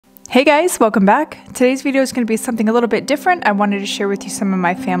Hey guys, welcome back. Today's video is going to be something a little bit different. I wanted to share with you some of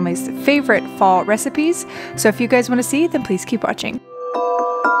my family's favorite fall recipes. So if you guys want to see, then please keep watching.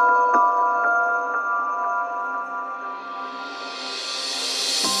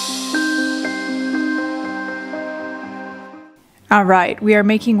 Alright, we are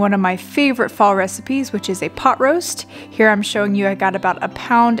making one of my favorite fall recipes, which is a pot roast. Here I'm showing you I got about 1.25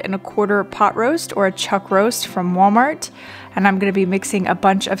 pound pot roast or a chuck roast from Walmart. And I'm going to be mixing a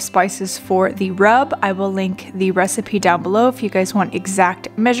bunch of spices for the rub. I will link the recipe down below if you guys want exact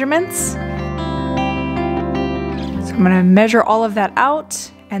measurements. So I'm going to measure all of that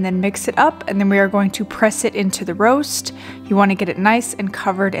out and then mix it up, and then we are going to press it into the roast. You want to get it nice and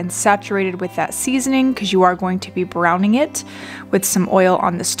covered and saturated with that seasoning because you are going to be browning it with some oil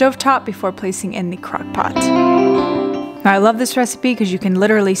on the stovetop before placing in the crock pot. Now I love this recipe because you can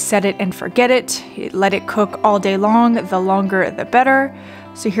literally set it and forget it. Let it cook all day long, the longer the better.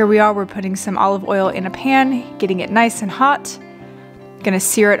 So here we are, we're putting some olive oil in a pan, getting it nice and hot. Gonna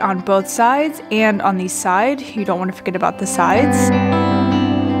sear it on both sides and on the side. You don't want to forget about the sides.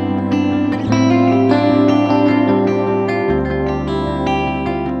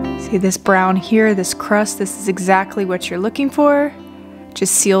 See this brown here, this crust, this is exactly what you're looking for.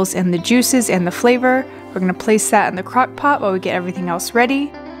 Just seals in the juices and the flavor. We're going to place that in the crock pot while we get everything else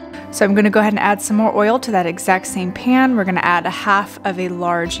ready. So I'm going to go ahead and add some more oil to that exact same pan. We're going to add 1/2 of a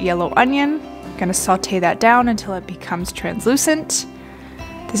large yellow onion. I'm going to saute that down until it becomes translucent.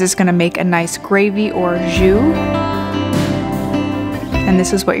 This is going to make a nice gravy or jus. And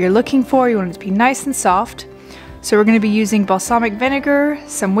this is what you're looking for. You want it to be nice and soft. So we're going to be using balsamic vinegar,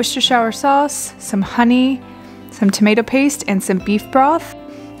 some Worcestershire sauce, some honey, some tomato paste, and some beef broth.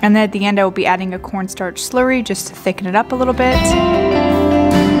 And then at the end I will be adding a cornstarch slurry just to thicken it up a little bit.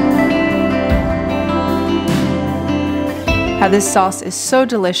 Now this sauce is so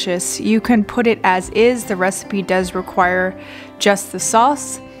delicious. You can put it as is. The recipe does require just the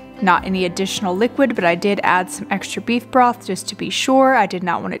sauce, not any additional liquid, but I did add some extra beef broth just to be sure. I did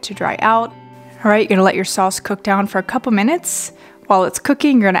not want it to dry out. Alright, you're going to let your sauce cook down for a couple minutes. While it's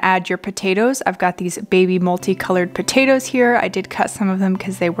cooking, you're going to add your potatoes. I've got these baby multicolored potatoes here. I did cut some of them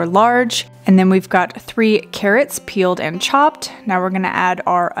because they were large. And then we've got 3 carrots peeled and chopped. Now we're going to add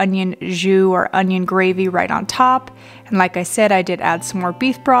our onion jus or onion gravy right on top. And like I said, I did add some more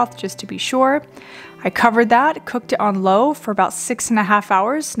beef broth just to be sure. I covered that, cooked it on low for about 6.5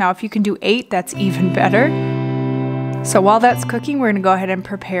 hours. Now if you can do 8, that's even better. So while that's cooking, we're going to go ahead and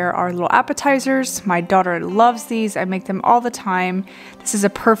prepare our little appetizers. My daughter loves these. I make them all the time. This is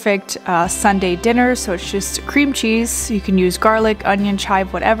a perfect Sunday dinner, so it's just cream cheese. You can use garlic, onion,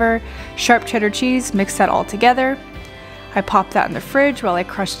 chive, whatever. Sharp cheddar cheese, mix that all together. I pop that in the fridge while I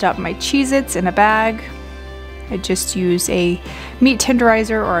crushed up my Cheez-Its in a bag. I just use a meat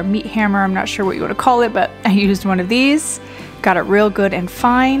tenderizer or a meat hammer. I'm not sure what you want to call it, but I used one of these. Got it real good and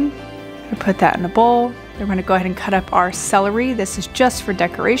fine. I put that in a bowl. We're going to go ahead and cut up our celery. This is just for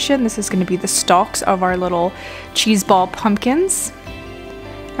decoration. This is going to be the stalks of our little cheese ball pumpkins.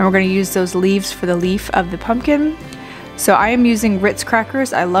 And we're going to use those leaves for the leaf of the pumpkin. So I am using Ritz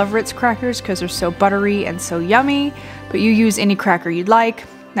crackers. I love Ritz crackers because they're so buttery and so yummy. But you use any cracker you'd like.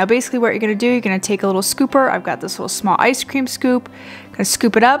 Now basically what you're going to do, you're going to take a little scooper. I've got this little small ice cream scoop. I'm going to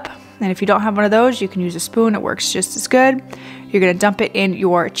scoop it up. And if you don't have one of those, you can use a spoon. It works just as good. You're going to dump it in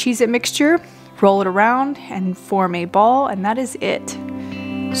your Cheez-It mixture. Roll it around and form a ball, and that is it.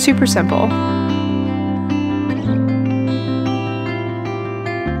 Super simple.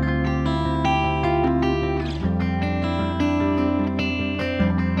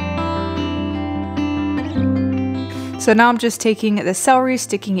 So now I'm just taking the celery,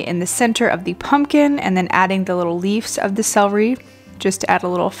 sticking it in the center of the pumpkin, and then adding the little leaves of the celery just to add a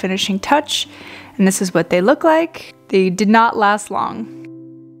little finishing touch. And this is what they look like. They did not last long.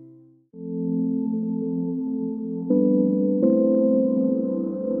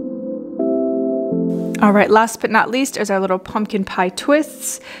 Alright, last but not least is our little pumpkin pie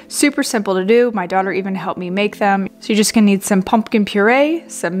twists. Super simple to do. My daughter even helped me make them. So you're just going to need some pumpkin puree,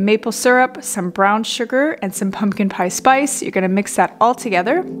 some maple syrup, some brown sugar, and some pumpkin pie spice. You're going to mix that all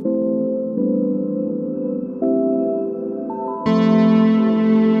together.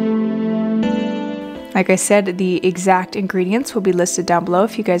 Like I said, the exact ingredients will be listed down below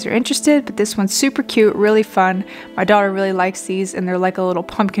if you guys are interested, but this one's super cute, really fun. My daughter really likes these, and they're like a little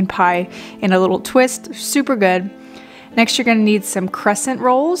pumpkin pie in a little twist. Super good. Next, you're going to need some crescent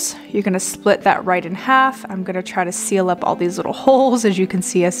rolls. You're going to split that right in half. I'm going to try to seal up all these little holes as you can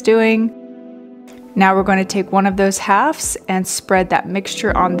see us doing. Now we're going to take one of those halves and spread that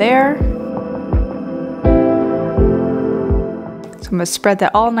mixture on there. I'm gonna spread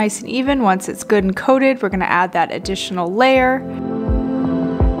that all nice and even. Once it's good and coated, we're gonna add that additional layer.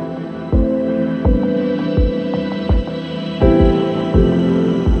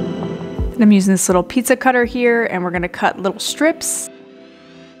 And I'm using this little pizza cutter here, and we're gonna cut little strips.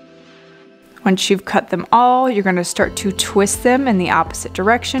 Once you've cut them all, you're gonna start to twist them in the opposite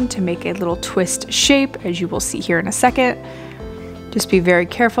direction to make a little twist shape, as you will see here in a second. Just be very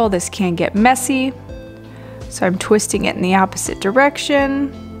careful, this can get messy. So I'm twisting it in the opposite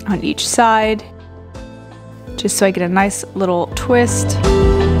direction on each side, just so I get a nice little twist.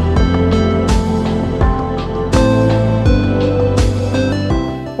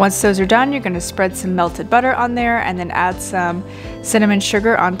 Once those are done, you're gonna spread some melted butter on there and then add some cinnamon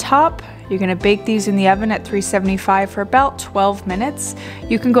sugar on top. You're gonna bake these in the oven at 375 for about 12 minutes.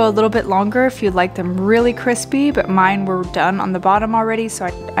 You can go a little bit longer if you'd like them really crispy, but mine were done on the bottom already, so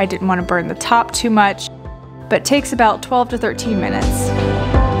I didn't wanna burn the top too much. But it takes about 12 to 13 minutes.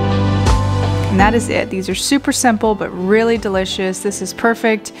 And that is it. These are super simple, but really delicious. This is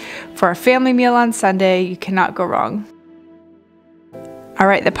perfect for a family meal on Sunday. You cannot go wrong. All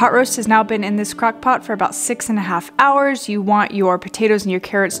right, the pot roast has now been in this crock pot for about 6.5 hours. You want your potatoes and your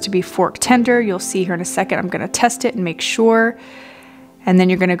carrots to be fork tender. You'll see here in a second. I'm gonna test it and make sure. And then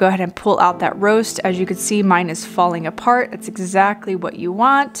you're gonna go ahead and pull out that roast. As you can see, mine is falling apart. That's exactly what you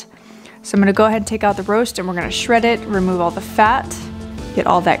want. So I'm gonna go ahead and take out the roast and we're gonna shred it, remove all the fat, get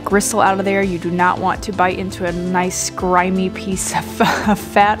all that gristle out of there. You do not want to bite into a nice grimy piece of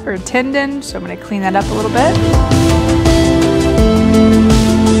fat or tendon. So I'm gonna clean that up a little bit.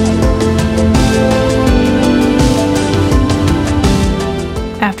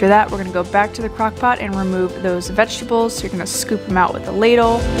 After that, we're gonna go back to the crock pot and remove those vegetables. So you're gonna scoop them out with a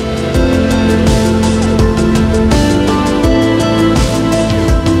ladle.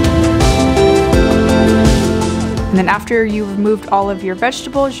 And then after you've removed all of your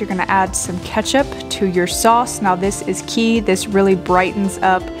vegetables, you're gonna add some ketchup to your sauce. Now this is key. This really brightens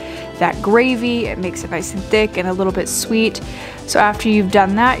up that gravy. It makes it nice and thick and a little bit sweet. So after you've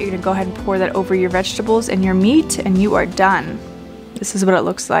done that, you're gonna go ahead and pour that over your vegetables and your meat, and you are done. This is what it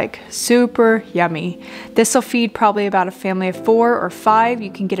looks like. Super yummy. This will feed probably about a family of 4 or 5.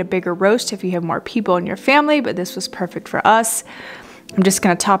 You can get a bigger roast if you have more people in your family, but this was perfect for us. I'm just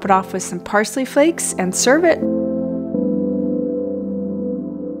gonna top it off with some parsley flakes and serve it.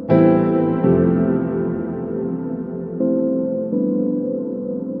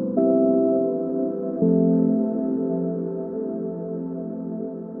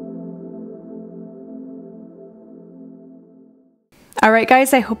 Alright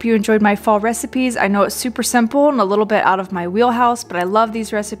guys, I hope you enjoyed my fall recipes. I know it's super simple and a little bit out of my wheelhouse, but I love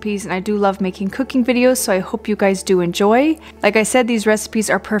these recipes and I do love making cooking videos, so I hope you guys do enjoy. Like I said, these recipes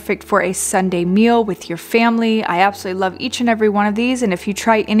are perfect for a Sunday meal with your family. I absolutely love each and every one of these, and if you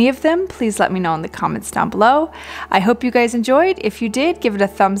try any of them, please let me know in the comments down below. I hope you guys enjoyed. If you did, give it a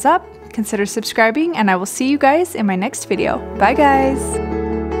thumbs up, consider subscribing, and I will see you guys in my next video. Bye guys!